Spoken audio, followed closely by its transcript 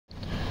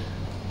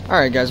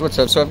Alright guys, what's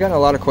up? So I've gotten a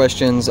lot of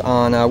questions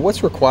on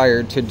what's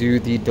required to do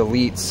the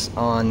deletes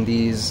on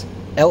these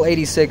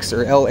L86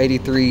 or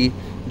L83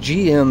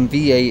 GM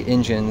V8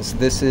 engines.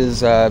 This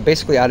is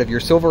basically out of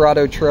your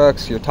Silverado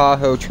trucks, your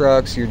Tahoe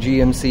trucks, your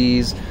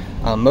GMCs.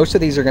 Most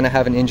of these are going to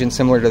have an engine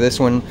similar to this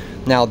one.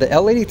 Now the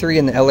L83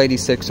 and the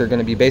L86 are going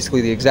to be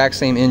basically the exact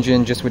same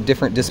engine, just with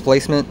different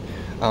displacement.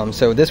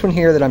 So this one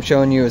here that I'm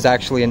showing you is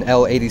actually an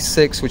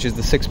L86, which is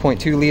the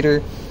 6.2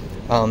 liter.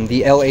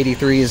 The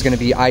L83 is going to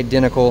be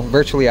identical,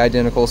 virtually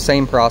identical,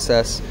 same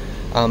process.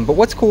 But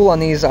what's cool on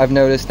these, I've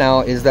noticed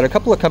now, is that a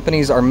couple of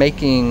companies are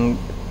making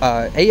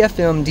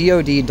AFM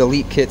DOD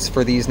Delete kits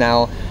for these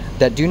now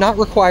that do not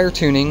require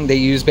tuning. They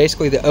use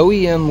basically the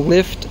OEM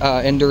lift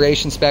and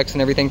duration specs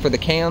and everything for the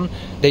cam.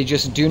 They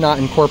just do not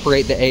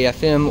incorporate the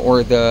AFM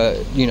or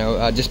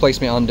the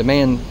displacement on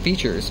demand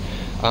features.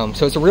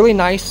 So it's really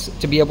nice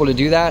to be able to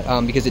do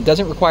that because it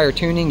doesn't require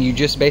tuning. You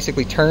just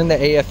basically turn the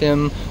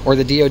AFM or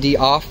the DOD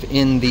off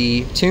in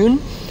the tune.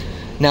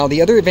 Now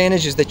the other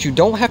advantage is that you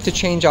don't have to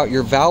change out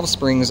your valve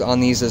springs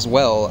on these as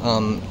well.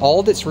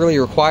 All that's really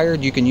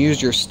required, you can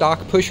use your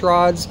stock push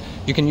rods,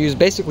 you can use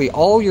basically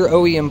all your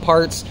OEM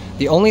parts.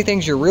 The only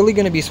things you're really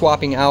going to be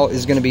swapping out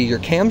is going to be your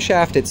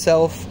camshaft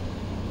itself,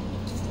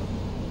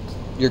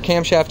 your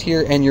camshaft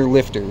here, and your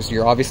lifters.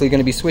 You're obviously going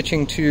to be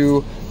switching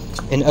to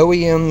an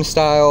OEM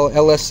style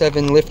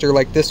LS7 lifter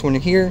like this one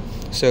here,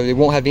 so it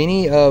won't have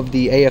any of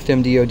the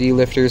AFM DOD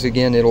lifters.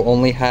 Again, it'll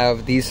only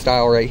have these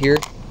style right here.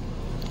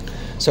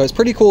 So it's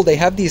pretty cool. They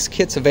have these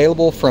kits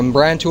available from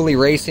Brian Tooley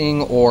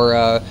Racing or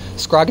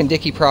Scrogin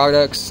Dickey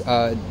products.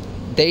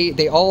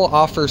 They all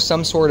offer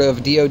some sort of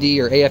DOD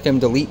or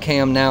AFM delete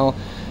cam now.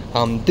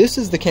 This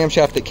is the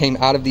camshaft that came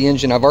out of the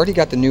engine. I've already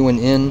got the new one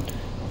in,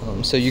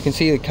 so you can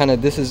see kind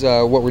of this is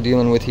what we're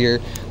dealing with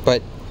here.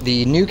 But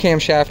the new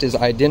camshaft is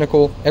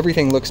identical.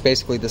 Everything looks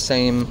basically the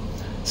same.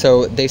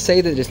 So they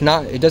say that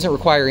it doesn't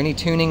require any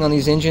tuning on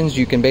these engines.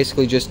 You can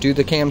basically just do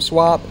the cam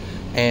swap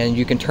and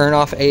you can turn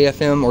off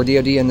AFM or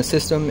DOD in the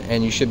system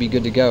and you should be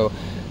good to go.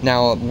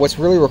 Now what's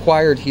really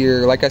required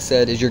here, like I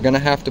said, is you're going to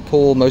have to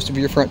pull most of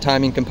your front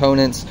timing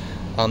components.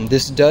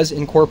 This does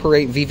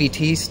incorporate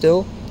VVT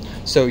still.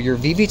 So your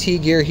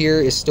VVT gear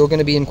here is still going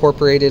to be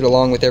incorporated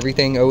along with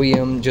everything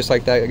OEM, just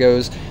like that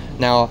goes.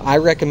 Now I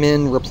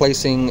recommend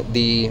replacing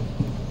the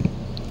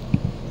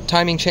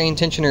timing chain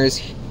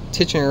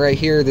tensioner right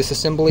here, this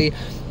assembly.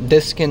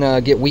 This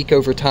can get weak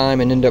over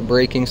time and end up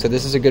breaking, so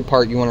this is a good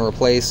part you want to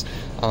replace.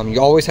 You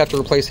always have to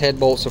replace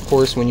head bolts, of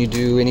course, when you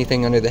do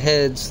anything under the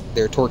heads.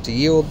 They're torque to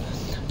yield.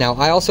 Now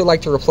I also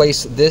like to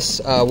replace this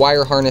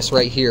wire harness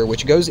right here,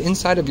 which goes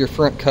inside of your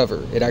front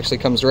cover. It actually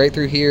comes right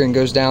through here and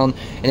goes down,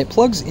 and it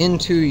plugs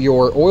into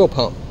your oil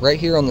pump right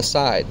here on the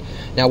side.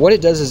 Now what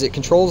it does is it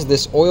controls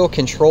this oil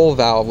control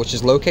valve, which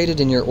is located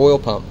in your oil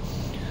pump.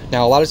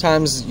 Now a lot of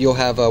times you'll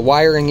have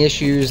wiring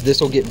issues. This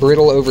will get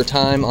brittle over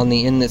time on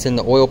the end that's in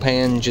the oil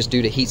pan just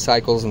due to heat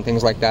cycles and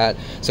things like that.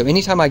 So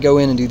anytime I go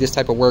in and do this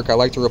type of work, I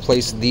like to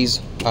replace these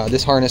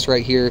this harness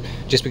right here,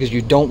 just because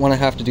you don't want to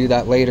have to do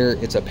that later.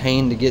 It's a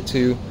pain to get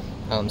to,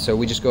 so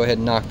we just go ahead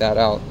and knock that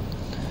out.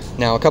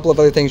 Now a couple of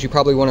other things you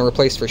probably want to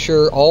replace for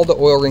sure: all the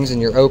oil rings in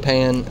your oil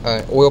pan.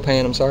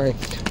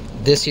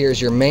 This here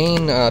is your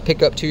main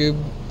pickup tube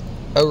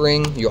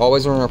O-ring. You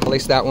always want to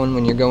replace that one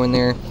when you're going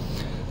there.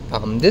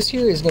 This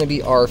here is going to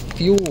be our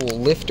fuel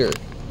lifter.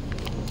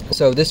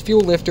 So this fuel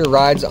lifter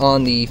rides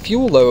on the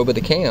fuel lobe of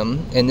the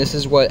cam, and this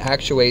is what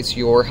actuates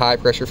your high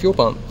pressure fuel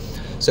pump.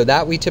 So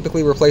that we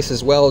typically replace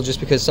as well, just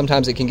because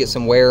sometimes it can get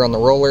some wear on the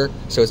roller,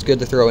 so it's good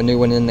to throw a new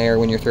one in there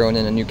when you're throwing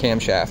in a new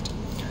camshaft.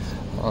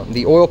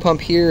 The oil pump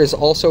here is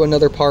also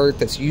another part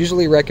that's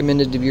usually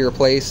recommended to be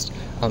replaced.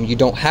 You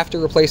don't have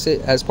to replace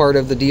it as part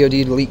of the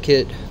DOD Delete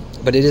kit,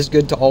 but it is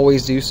good to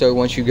always do so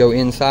once you go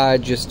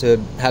inside, just to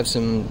have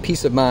some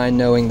peace of mind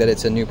knowing that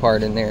it's a new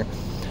part in there.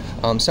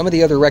 Some of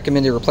the other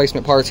recommended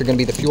replacement parts are going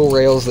to be the fuel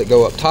rails that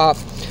go up top.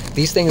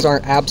 These things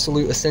aren't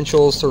absolute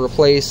essentials to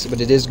replace, but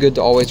it is good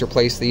to always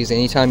replace these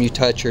anytime you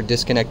touch or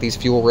disconnect these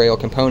fuel rail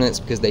components,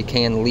 because they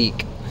can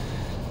leak.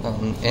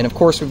 And of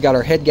course we've got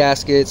our head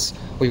gaskets.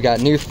 We've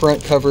got new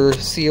front cover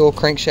seal,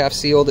 crankshaft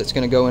seal, that's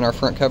going to go in our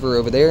front cover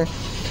over there.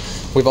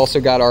 We've also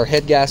got our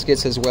head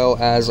gaskets as well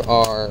as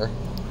our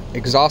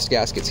exhaust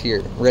gaskets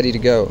here ready to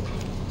go.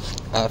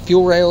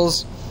 Fuel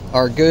rails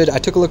are good. I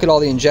took a look at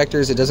all the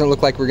injectors. It doesn't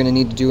look like we're going to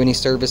need to do any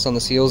service on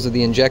the seals of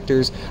the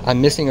injectors.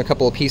 I'm missing a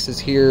couple of pieces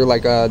here,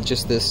 like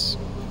just this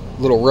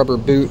little rubber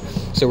boot,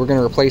 so we're going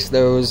to replace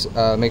those,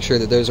 make sure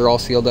that those are all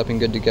sealed up and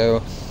good to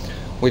go.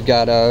 We've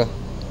got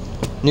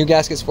new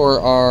gaskets for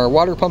our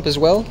water pump as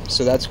well,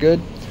 so that's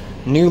good.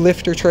 New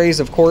lifter trays,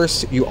 of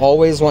course. You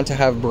always want to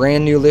have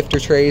brand new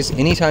lifter trays.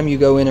 Anytime you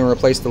go in and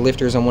replace the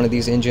lifters on one of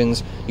these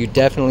engines, you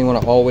definitely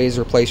want to always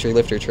replace your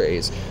lifter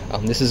trays.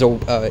 This is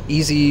a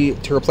easy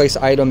to replace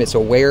item. It's a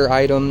wear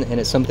item, and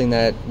it's something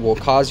that will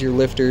cause your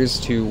lifters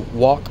to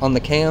walk on the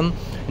cam,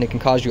 and it can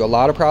cause you a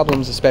lot of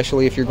problems,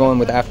 especially if you're going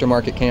with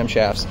aftermarket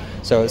camshafts.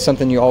 So it's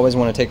something you always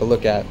want to take a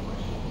look at.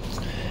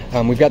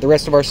 We've got the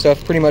rest of our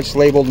stuff pretty much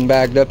labeled and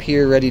bagged up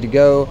here, ready to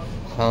go.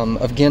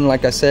 Again,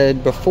 like I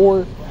said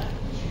before,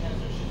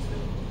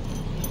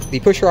 the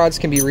push rods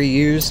can be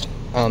reused.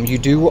 You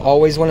do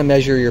always want to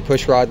measure your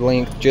push rod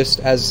length, just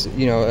as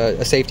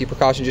a safety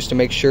precaution, just to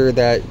make sure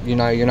that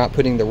you're not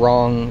putting the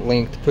wrong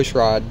length push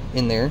rod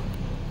in there.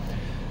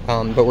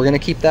 But we're going to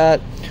keep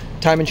that.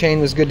 Time and chain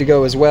was good to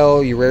go as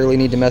well. You rarely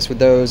need to mess with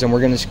those, and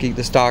we're going to keep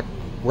the stock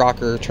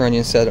rocker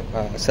trunnion set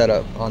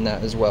up on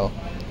that as well.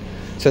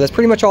 So that's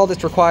pretty much all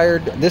that's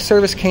required. This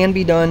service can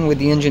be done with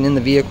the engine in the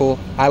vehicle.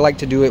 I like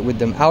to do it with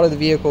them out of the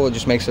vehicle. It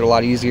just makes it a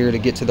lot easier to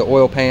get to the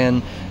oil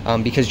pan,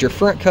 because your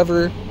front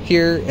cover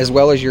here, as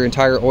well as your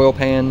entire oil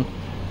pan,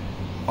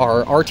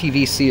 are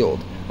RTV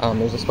sealed.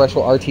 There's a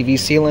special RTV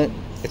sealant.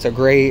 It's a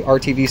gray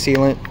RTV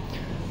sealant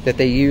that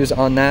they use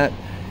on that,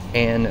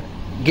 and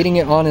getting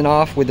it on and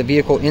off with the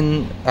vehicle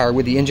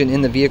with the engine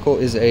in the vehicle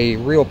is a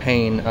real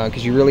pain,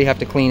 because you really have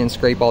to clean and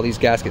scrape all these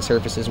gasket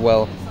surfaces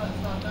well.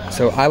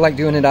 So I like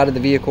doing it out of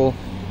the vehicle.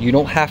 You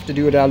don't have to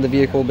do it out of the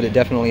vehicle, but it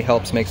definitely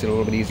helps, makes it a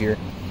little bit easier.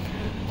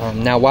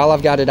 Now, while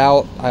I've got it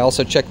out, I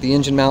also check the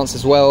engine mounts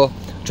as well.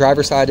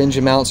 Driver side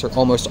engine mounts are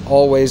almost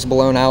always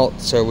blown out,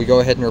 so we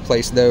go ahead and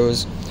replace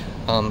those.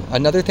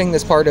 Another thing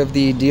that's part of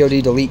the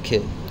DOD Delete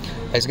kit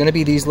is going to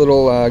be these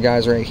little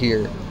guys right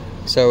here.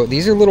 So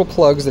these are little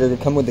plugs that are going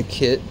to come with the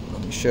kit.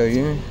 Let me show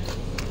you.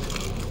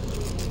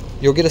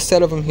 You'll get a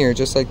set of them here,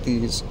 just like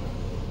these.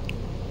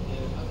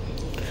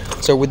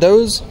 So with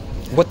those,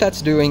 what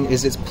that's doing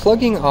is it's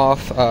plugging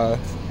off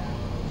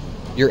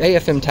your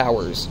AFM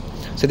towers.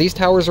 So these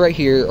towers right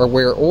here are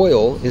where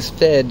oil is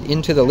fed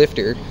into the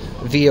lifter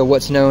via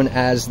what's known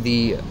as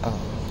the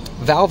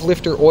valve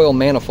lifter oil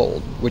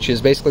manifold, which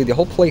is basically the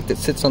whole plate that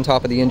sits on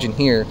top of the engine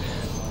here.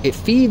 It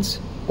feeds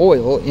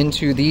oil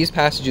into these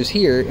passages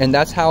here, and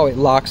that's how it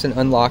locks and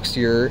unlocks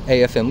your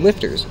AFM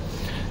lifters.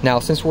 Now,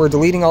 since we're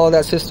deleting all of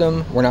that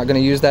system, we're not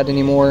going to use that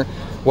anymore.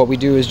 What we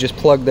do is just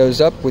plug those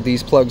up with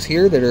these plugs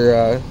here that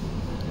are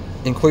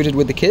included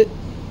with the kit.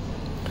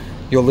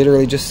 You'll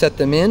literally just set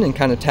them in and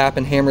kind of tap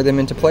and hammer them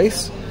into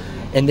place,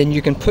 and then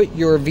you can put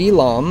your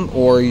VLOM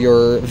or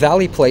your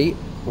valley plate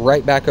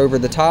right back over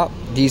the top.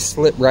 These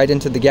slip right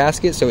into the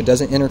gasket, so it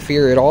doesn't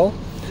interfere at all.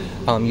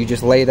 You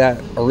just lay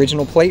that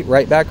original plate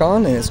right back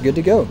on, and it's good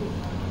to go.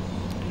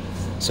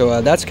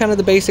 So that's kind of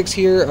the basics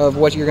here of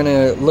what you're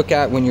going to look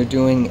at when you're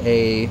doing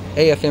a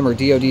AFM or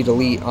DOD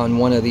delete on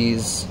one of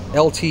these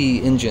LT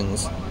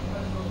engines.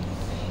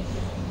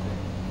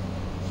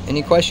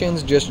 Any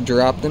questions, just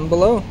drop them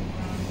below.